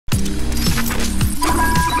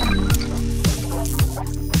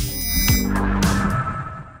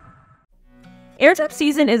Airdrop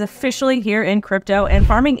season is officially here in crypto, and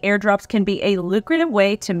farming airdrops can be a lucrative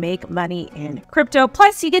way to make money in crypto.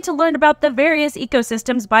 Plus, you get to learn about the various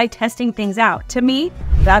ecosystems by testing things out. To me,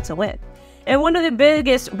 that's a win. And one of the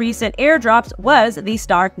biggest recent airdrops was the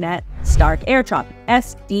Starknet Airdrop,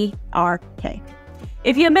 SDRK.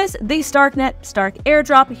 If you missed the Starknet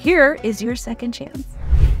Airdrop, here is your second chance.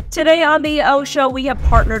 Today on the O Show, we have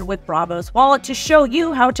partnered with Braavos Wallet to show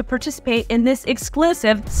you how to participate in this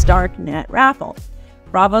exclusive Starknet raffle.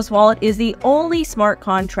 Braavos Wallet is the only smart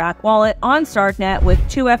contract wallet on Starknet with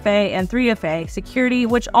 2FA and 3FA security,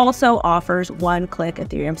 which also offers one-click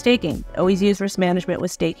Ethereum staking. Always use risk management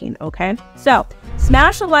with staking, okay? So,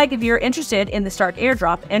 smash a like if you're interested in the Stark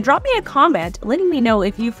airdrop, and drop me a comment letting me know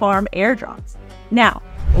if you farm airdrops. Now,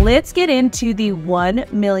 let's get into the 1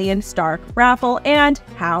 million Stark raffle and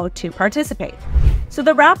how to participate. So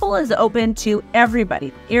the raffle is open to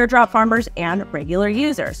everybody, airdrop farmers and regular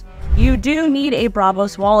users. You do need a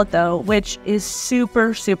Braavos wallet though, which is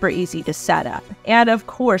super easy to set up. And of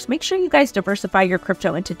course, make sure you guys diversify your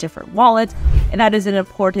crypto into different wallets. And that is an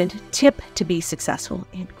important tip to be successful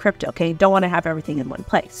in crypto, okay? Don't want to have everything in one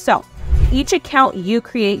place. So each account you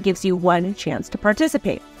create gives you one chance to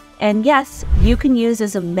participate. And yes, you can use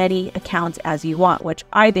as many accounts as you want, which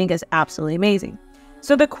I think is absolutely amazing.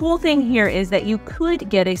 So the cool thing here is that you could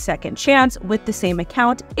get a second chance with the same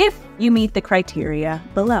account if you meet the criteria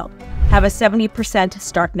below. Have a 70%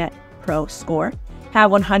 Starknet ProScore,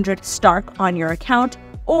 have 100 Stark on your account,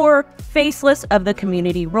 or faceless of the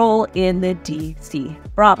community role in the DC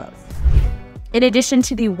Braavos. In addition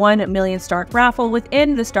to the 1 million Stark raffle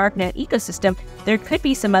within the Starknet ecosystem, there could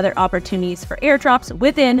be some other opportunities for airdrops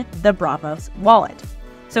within the Braavos wallet.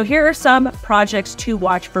 So here are some projects to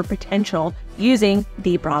watch for potential using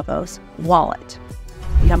the Braavos wallet.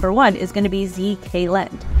 Number 1 is going to be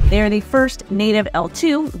zkLend. They are the first native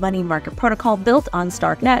L2 money market protocol built on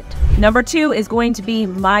Starknet. Number 2 is going to be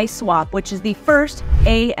MySwap, which is the first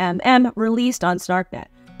AMM released on Starknet.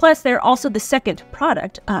 Plus, they're also the second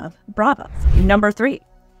product of Braavos. Number 3,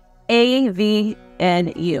 AVNU.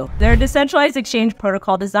 They're a decentralized exchange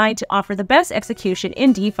protocol designed to offer the best execution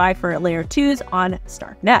in DeFi for layer 2s on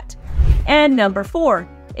Starknet. And number 4,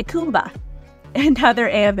 Ikumba, another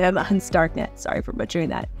AMM on Starknet. Sorry for butchering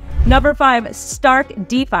that. Number 5, Stark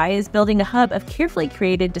DeFi is building a hub of carefully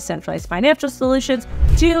created decentralized financial solutions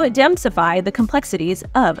to demystify the complexities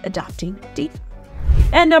of adopting DeFi.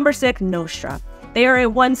 And number 6, Nostra. They are a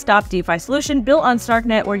one-stop DeFi solution built on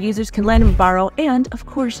Starknet where users can lend and borrow and, of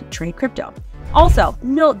course, trade crypto. Also,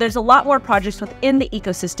 note there's a lot more projects within the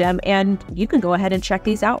ecosystem, and you can go ahead and check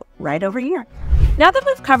these out right over here. Now that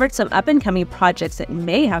we've covered some up-and-coming projects that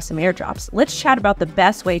may have some airdrops, let's chat about the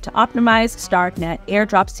best way to optimize Starknet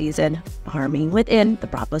airdrop season farming within the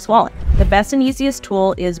Braavos wallet. The best and easiest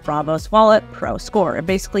tool is Braavos Wallet ProScore. It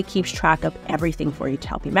basically keeps track of everything for you to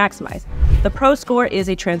help you maximize. The ProScore is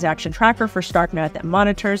a transaction tracker for Starknet that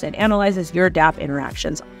monitors and analyzes your dApp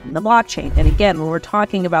interactions on the blockchain. And again, when we're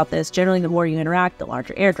talking about this, generally the more you interact, the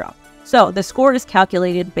larger airdrop. So the score is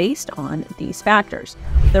calculated based on these factors: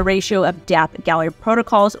 the ratio of dApp gallery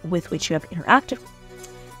protocols with which you have interacted,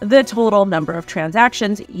 the total number of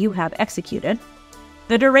transactions you have executed,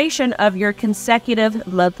 the duration of your consecutive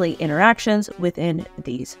monthly interactions within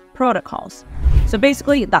these protocols. So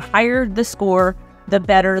basically, the higher the score, the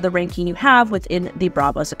better the ranking you have within the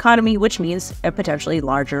Braavos economy, which means a potentially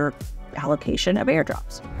larger allocation of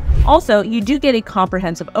airdrops. Also, you do get a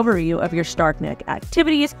comprehensive overview of your Starknet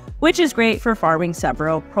activities, which is great for farming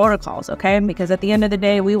several protocols, okay? Because at the end of the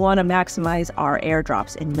day, we want to maximize our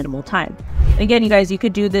airdrops in minimal time. Again, you guys, you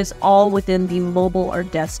could do this all within the mobile or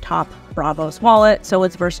desktop Braavos wallet, so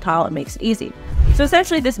it's versatile, it makes it easy. So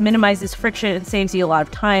essentially, this minimizes friction and saves you a lot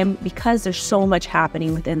of time because there's so much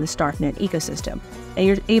happening within the Starknet ecosystem. And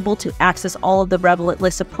you're able to access all of the relevant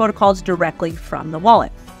lists of protocols directly from the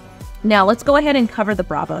wallet. Now let's go ahead and cover the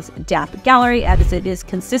Braavos dApp gallery, as it is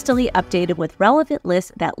consistently updated with relevant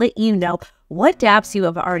lists that let you know what dApps you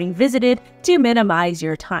have already visited to minimize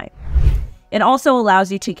your time. It also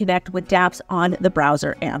allows you to connect with dApps on the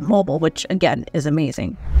browser and mobile, which again is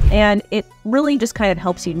amazing. And it really just kind of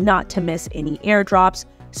helps you not to miss any airdrops.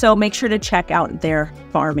 So make sure to check out their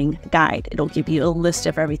farming guide. It'll give you a list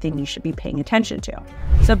of everything you should be paying attention to.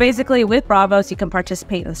 So basically with Braavos, you can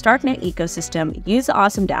participate in the Starknet ecosystem, use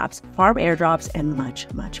awesome dApps, farm airdrops, and much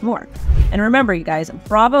more. And remember, you guys,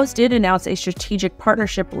 Braavos did announce a strategic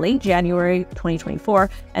partnership late January 2024,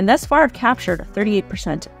 and thus far have captured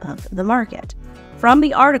 38% of the market. From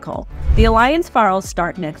the article, the alliance follows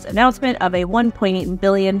Starknet's announcement of a 1.8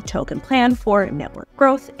 billion token plan for network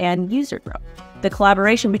growth and user growth. The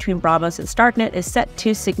collaboration between Braavos and Starknet is set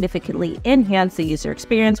to significantly enhance the user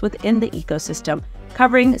experience within the ecosystem,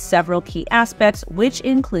 covering several key aspects, which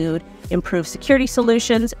include improved security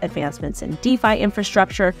solutions, advancements in DeFi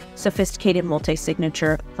infrastructure, sophisticated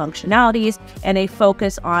multi-signature functionalities, and a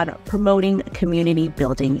focus on promoting community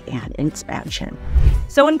building and expansion.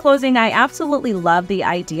 So in closing, I absolutely love the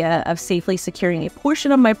idea of safely securing a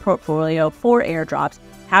portion of my portfolio for airdrops,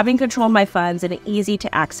 having control of my funds in an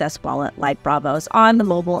easy-to-access wallet like Braavos on the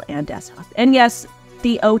mobile and desktop. And yes,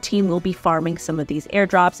 the O team will be farming some of these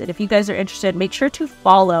airdrops. And if you guys are interested, make sure to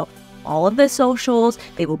follow all of the socials.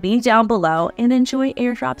 They will be down below, and enjoy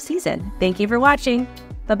airdrop season. Thank you for watching.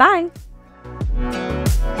 Bye-bye.